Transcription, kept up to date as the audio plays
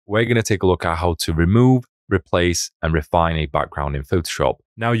we're going to take a look at how to remove, replace, and refine a background in Photoshop.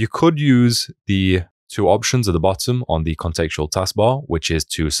 Now, you could use the two options at the bottom on the contextual taskbar, which is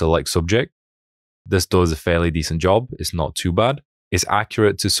to select subject. This does a fairly decent job. It's not too bad. It's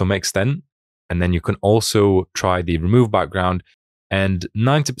accurate to some extent. And then you can also try the remove background, and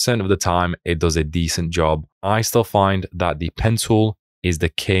 90% of the time it does a decent job. I still find that the pen tool is the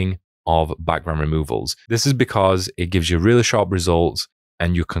king of background removals. This is because it gives you really sharp results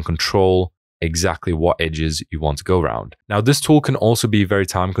and you can control exactly what edges you want to go around. Now, this tool can also be very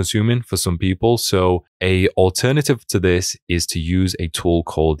time consuming for some people. So an alternative to this is to use a tool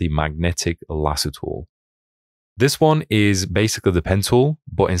called the magnetic lasso tool. This one is basically the pen tool,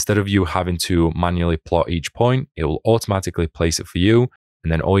 but instead of you having to manually plot each point, it will automatically place it for you.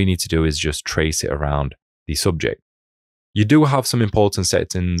 And then all you need to do is just trace it around the subject. You do have some important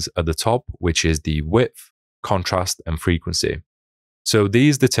settings at the top, which is the width, contrast, and frequency. So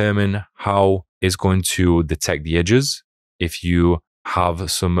these determine how it's going to detect the edges. If you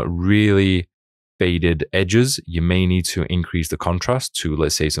have some really faded edges, you may need to increase the contrast to,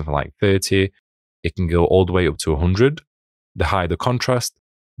 let's say, something like 30. It can go all the way up to 100. The higher the contrast,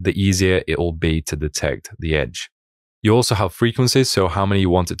 the easier it will be to detect the edge. You also have frequencies, so how many you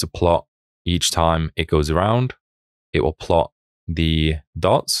want it to plot each time it goes around. It will plot the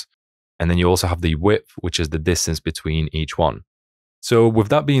dots. And then you also have the width, which is the distance between each one. So with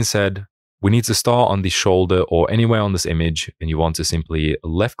that being said, we need to start on the shoulder or anywhere on this image, and you want to simply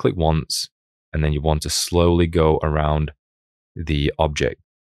left click once, and then you want to slowly go around the object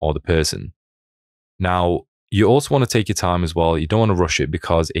or the person. Now, you also want to take your time as well. You don't want to rush it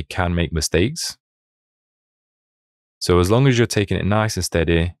because it can make mistakes. So as long as you're taking it nice and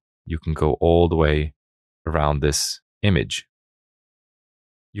steady, you can go all the way around this image.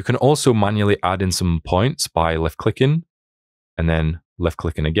 You can also manually add in some points by left clicking and then left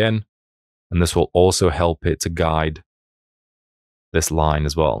clicking again. And this will also help it to guide this line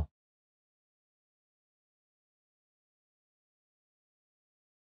as well.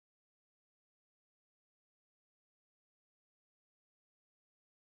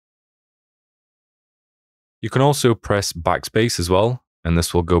 You can also press backspace as well, and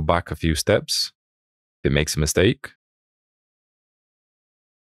this will go back a few steps if it makes a mistake.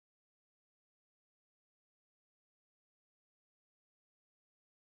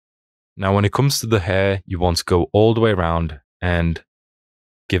 Now, when it comes to the hair, you want to go all the way around and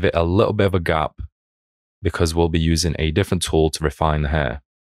give it a little bit of a gap because we'll be using a different tool to refine the hair.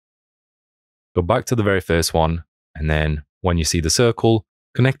 Go back to the very first one, and then when you see the circle,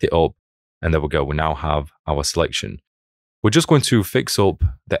 connect it up. And there we go, we now have our selection. We're just going to fix up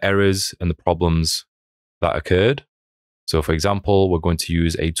the errors and the problems that occurred. So for example, we're going to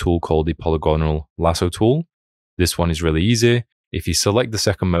use a tool called the polygonal lasso tool. This one is really easy. If you select the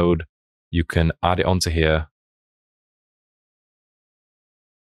second mode, you can add it onto here.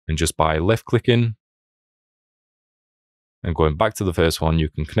 And just by left clicking and going back to the first one, you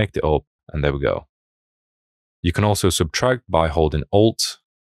can connect it up, and there we go. You can also subtract by holding Alt.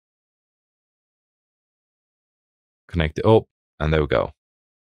 Connect it up, and there we go.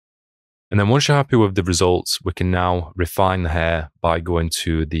 And then once you're happy with the results, we can now refine the hair by going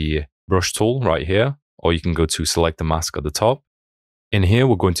to the brush tool right here, or you can go to select the mask at the top. In here,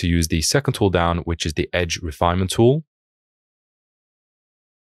 we're going to use the second tool down, which is the edge refinement tool.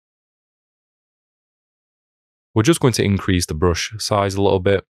 We're just going to increase the brush size a little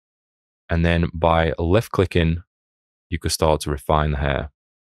bit, and then by left clicking, you can start to refine the hair.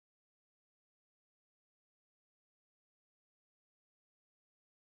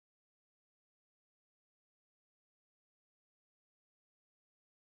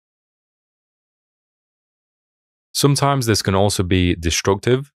 Sometimes this can also be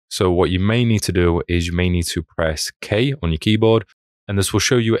destructive. So what you may need to do is you may need to press K on your keyboard, and this will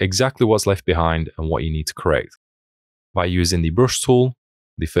show you exactly what's left behind and what you need to correct. By using the brush tool,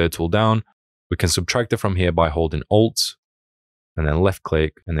 the third tool down, we can subtract it from here by holding Alt and then left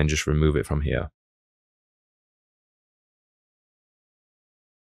click and then just remove it from here.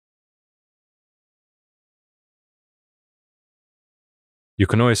 You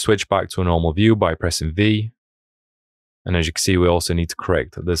can always switch back to a normal view by pressing V. And as you can see, we also need to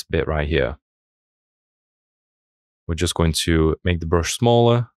correct this bit right here. We're just going to make the brush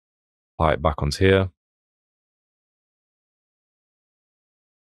smaller, apply it back onto here.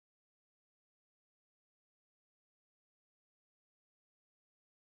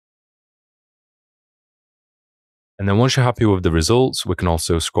 And then once you're happy with the results, we can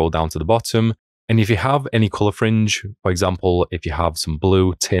also scroll down to the bottom. And if you have any color fringe, for example, if you have some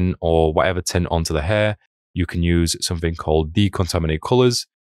blue tint or whatever tint onto the hair, you can use something called decontaminate colors.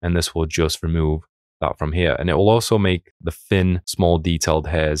 and this will just remove that from here. And it will also make the thin, small detailed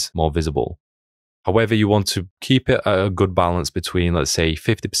hairs more visible. However, you want to keep it at a good balance between, let's say,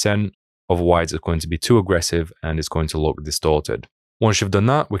 50%, otherwise it's going to be too aggressive and it's going to look distorted. Once you've done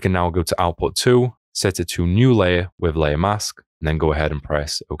that, we can now go to Output 2, set it to New Layer with Layer Mask, and then go ahead and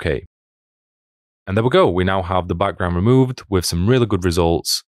press OK. And there we go. We now have the background removed with some really good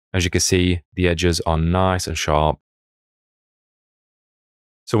results. As you can see, the edges are nice and sharp.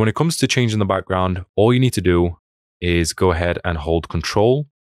 So when it comes to changing the background, all you need to do is go ahead and hold Control,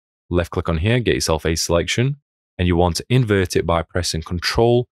 left click on here, get yourself a selection, and you want to invert it by pressing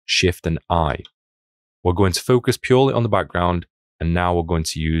Control, Shift, and I. We're going to focus purely on the background, and now we're going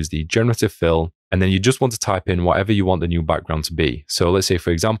to use the Generative Fill, and then you just want to type in whatever you want the new background to be. So let's say,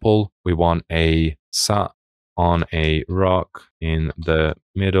 for example, we want a sat on a rock in the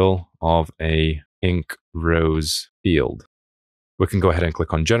middle of a pink rose field. We can go ahead and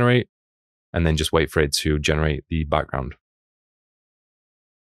click on Generate, and then just wait for it to generate the background.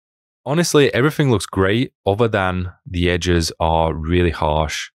 Honestly, everything looks great other than the edges are really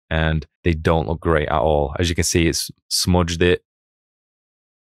harsh and they don't look great at all. As you can see, it's smudged it.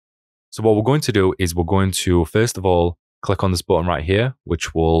 So what we're going to do is we're going to, first of all, click on this button right here,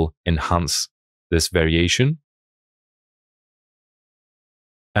 which will enhance this variation.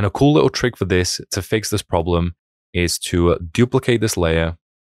 And a cool little trick for this to fix this problem is to duplicate this layer.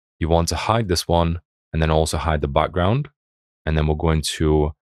 You want to hide this one and then also hide the background. And then we're going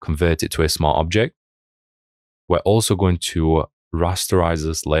to convert it to a smart object. We're also going to rasterize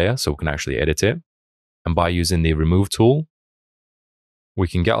this layer so we can actually edit it. And by using the remove tool, we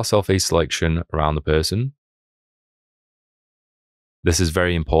can get ourselves a selection around the person. This is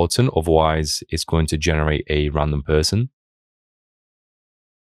very important, otherwise it's going to generate a random person.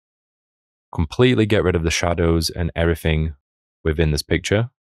 Completely get rid of the shadows and everything within this picture.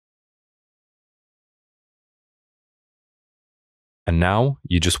 And now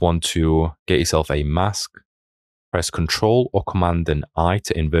you just want to get yourself a mask, press Control or Command and I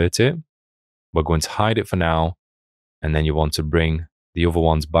to invert it. We're going to hide it for now, and then you want to bring the other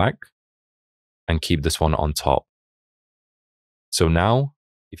ones back and keep this one on top. So now,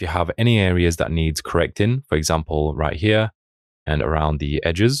 if you have any areas that needs correcting, for example, right here and around the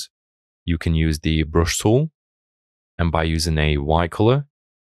edges, you can use the brush tool, and by using a white color,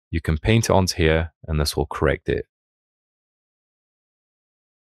 you can paint it onto here and this will correct it.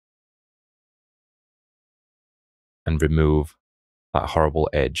 And remove that horrible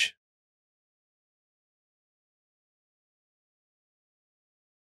edge.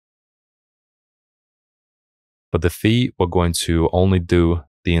 But the feet, we're going to only do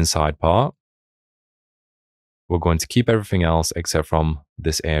the inside part. We're going to keep everything else except from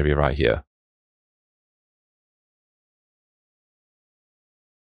this area right here.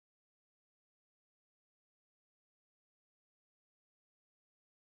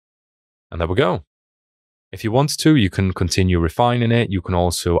 And there we go. If you want to, you can continue refining it. You can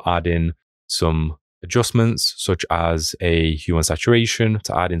also add in some adjustments, such as a hue and saturation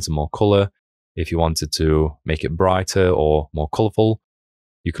to add in some more color. If you wanted to make it brighter or more colorful,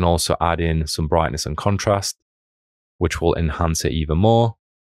 you can also add in some brightness and contrast, which will enhance it even more.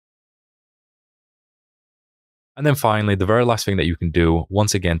 And then finally, the very last thing that you can do,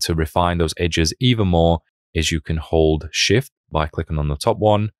 once again, to refine those edges even more, is you can hold Shift by clicking on the top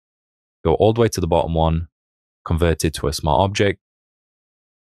one, go all the way to the bottom one, convert it to a smart object.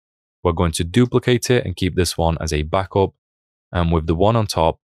 We're going to duplicate it and keep this one as a backup. And with the one on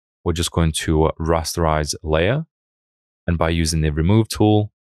top, we're just going to rasterize layer. And by using the remove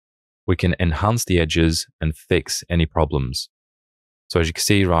tool, we can enhance the edges and fix any problems. So as you can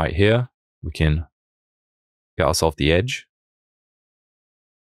see right here, we can get ourselves the edge.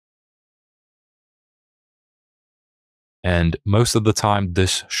 And most of the time,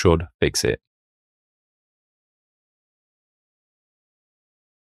 this should fix it.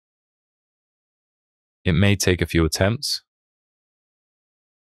 It may take a few attempts.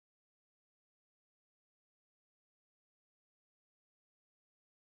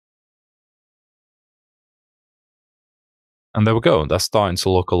 And there we go. That's starting to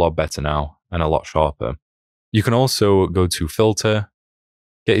look a lot better now and a lot sharper. You can also go to Filter,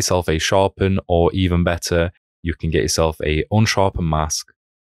 get yourself a Sharpen, or even better, you can get yourself a Unsharpen mask,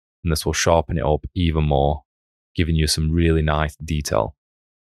 and this will sharpen it up even more, giving you some really nice detail.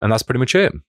 And that's pretty much it.